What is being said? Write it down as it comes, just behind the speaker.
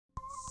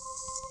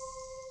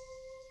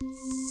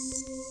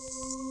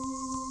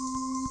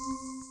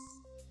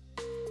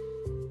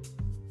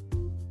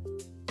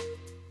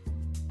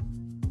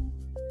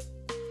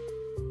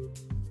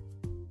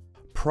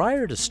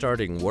Prior to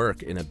starting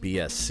work in a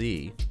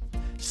BSC,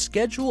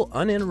 schedule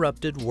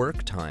uninterrupted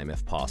work time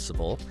if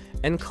possible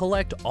and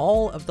collect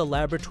all of the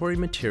laboratory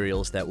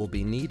materials that will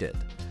be needed,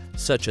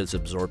 such as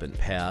absorbent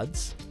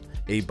pads,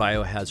 a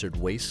biohazard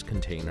waste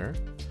container,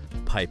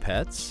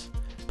 pipettes,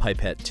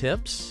 pipette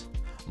tips,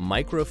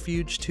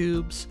 microfuge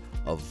tubes,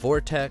 a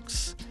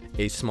vortex,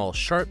 a small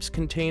sharps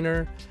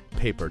container,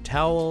 paper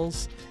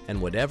towels,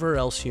 and whatever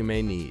else you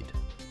may need.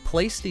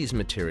 Place these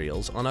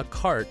materials on a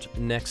cart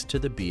next to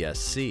the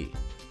BSC.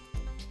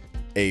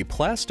 A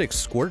plastic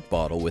squirt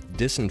bottle with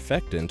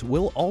disinfectant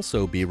will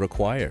also be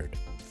required.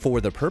 For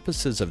the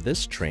purposes of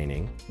this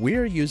training, we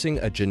are using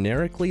a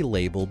generically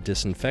labeled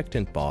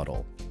disinfectant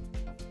bottle.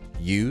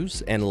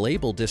 Use and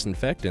label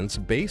disinfectants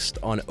based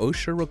on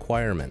OSHA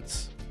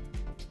requirements.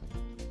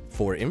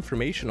 For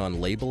information on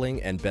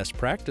labeling and best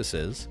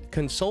practices,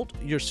 consult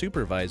your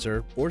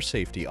supervisor or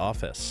safety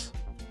office.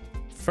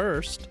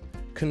 First,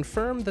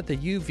 confirm that the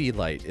UV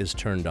light is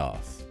turned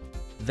off.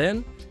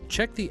 Then,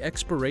 check the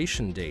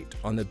expiration date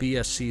on the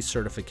BSC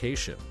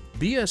certification.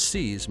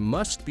 BSCs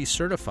must be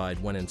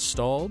certified when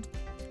installed,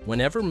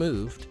 whenever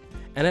moved,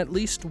 and at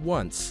least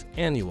once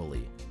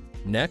annually.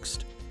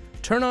 Next,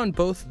 turn on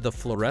both the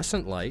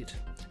fluorescent light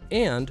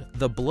and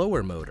the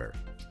blower motor.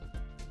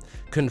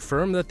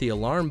 Confirm that the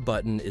alarm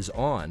button is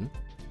on,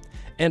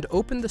 and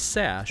open the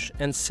sash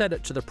and set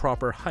it to the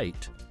proper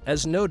height,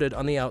 as noted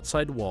on the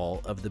outside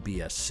wall of the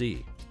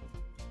BSC.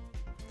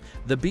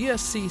 The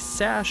BSC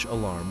sash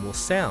alarm will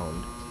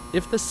sound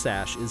if the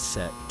sash is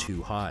set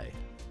too high.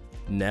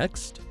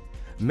 Next,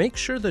 make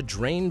sure the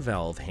drain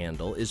valve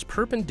handle is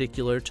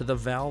perpendicular to the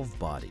valve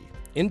body,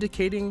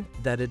 indicating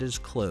that it is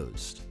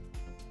closed.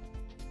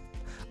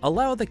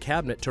 Allow the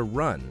cabinet to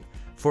run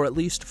for at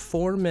least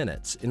 4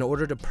 minutes in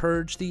order to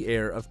purge the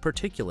air of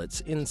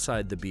particulates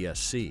inside the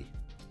BSC.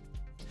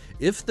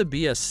 If the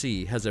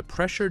BSC has a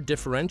pressure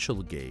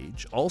differential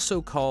gauge,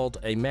 also called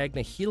a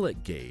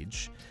magnehelic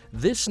gauge,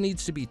 this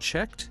needs to be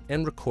checked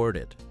and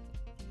recorded.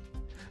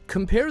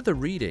 Compare the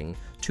reading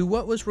to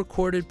what was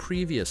recorded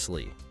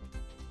previously.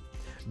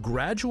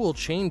 Gradual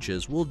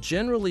changes will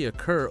generally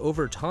occur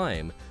over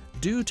time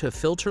due to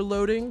filter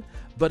loading,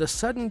 but a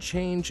sudden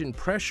change in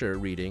pressure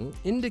reading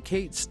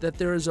indicates that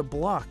there is a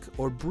block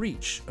or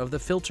breach of the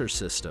filter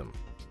system.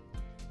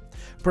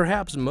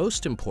 Perhaps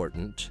most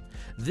important,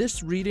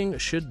 this reading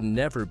should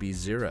never be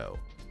 0.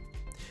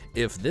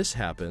 If this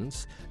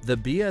happens, the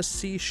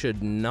BSC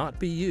should not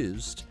be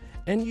used,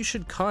 and you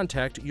should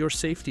contact your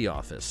safety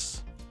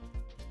office.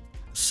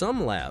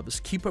 Some labs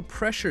keep a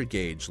pressure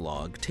gauge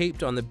log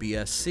taped on the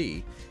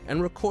BSC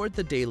and record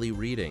the daily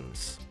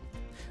readings.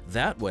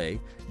 That way,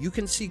 you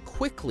can see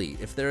quickly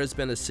if there has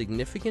been a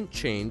significant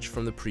change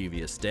from the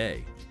previous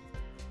day.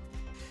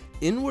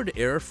 Inward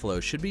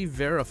airflow should be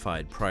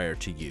verified prior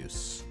to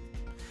use.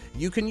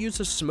 You can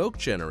use a smoke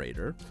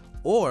generator,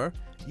 or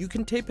you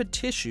can tape a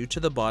tissue to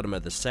the bottom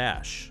of the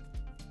sash.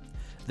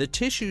 The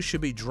tissue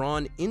should be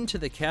drawn into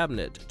the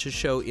cabinet to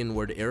show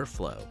inward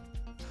airflow.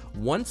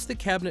 Once the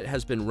cabinet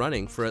has been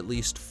running for at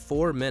least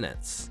 4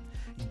 minutes,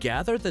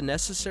 gather the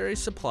necessary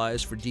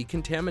supplies for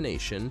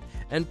decontamination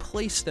and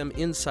place them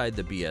inside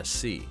the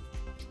BSC.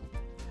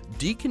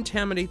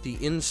 Decontaminate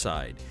the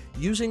inside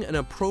using an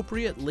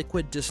appropriate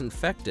liquid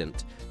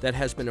disinfectant that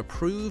has been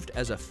approved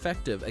as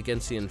effective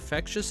against the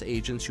infectious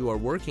agents you are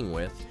working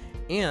with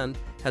and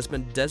has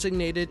been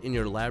designated in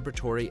your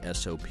laboratory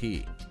SOP.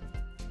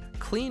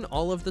 Clean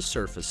all of the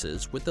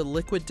surfaces with the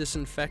liquid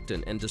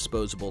disinfectant and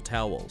disposable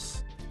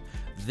towels.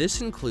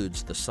 This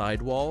includes the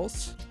side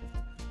walls,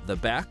 the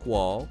back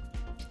wall,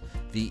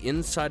 the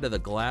inside of the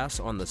glass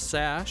on the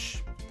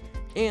sash,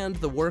 and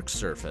the work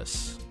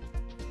surface.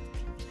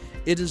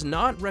 It is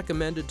not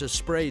recommended to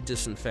spray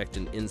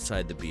disinfectant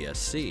inside the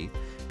BSC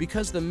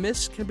because the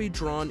mist can be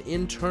drawn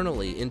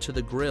internally into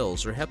the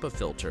grills or HEPA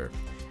filter,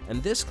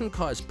 and this can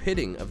cause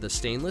pitting of the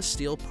stainless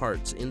steel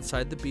parts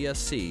inside the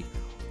BSC,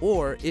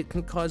 or it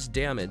can cause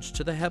damage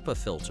to the HEPA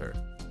filter.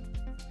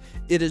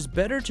 It is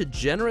better to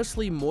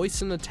generously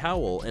moisten a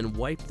towel and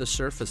wipe the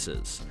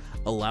surfaces,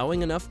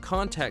 allowing enough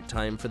contact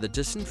time for the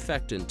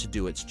disinfectant to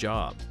do its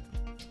job.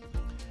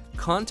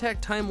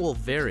 Contact time will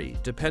vary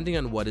depending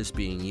on what is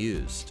being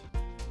used.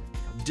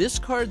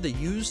 Discard the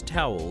used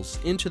towels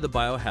into the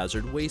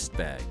biohazard waste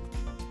bag.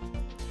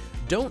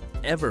 Don't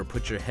ever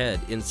put your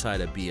head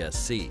inside a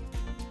BSC.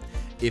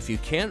 If you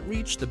can't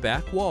reach the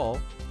back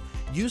wall,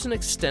 use an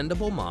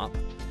extendable mop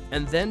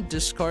and then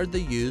discard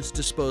the used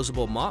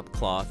disposable mop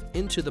cloth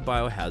into the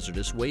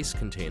biohazardous waste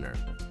container.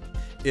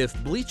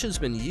 If bleach has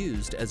been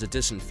used as a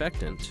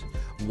disinfectant,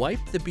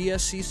 wipe the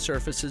BSC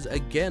surfaces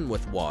again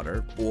with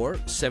water or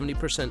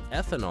 70%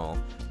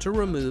 ethanol to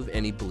remove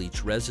any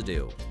bleach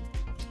residue.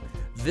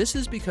 This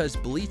is because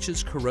bleach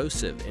is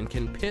corrosive and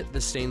can pit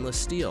the stainless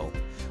steel,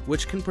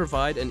 which can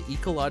provide an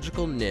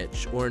ecological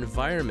niche or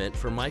environment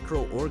for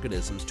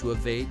microorganisms to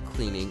evade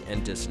cleaning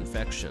and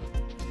disinfection.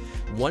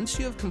 Once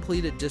you have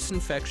completed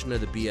disinfection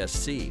of the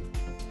BSC,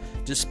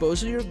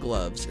 dispose of your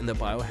gloves in the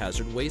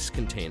biohazard waste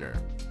container.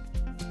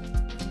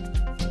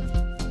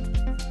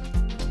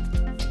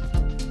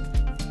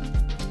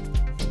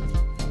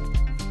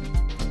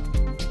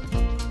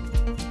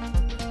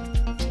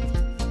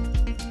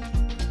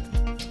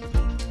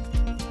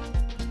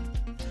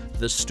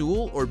 The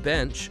stool or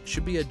bench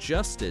should be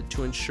adjusted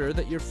to ensure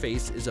that your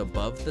face is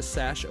above the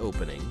sash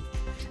opening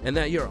and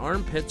that your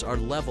armpits are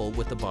level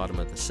with the bottom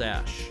of the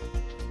sash.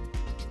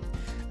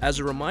 As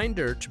a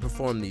reminder to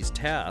perform these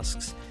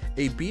tasks,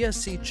 a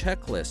BSC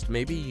checklist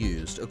may be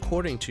used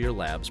according to your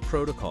lab's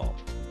protocol.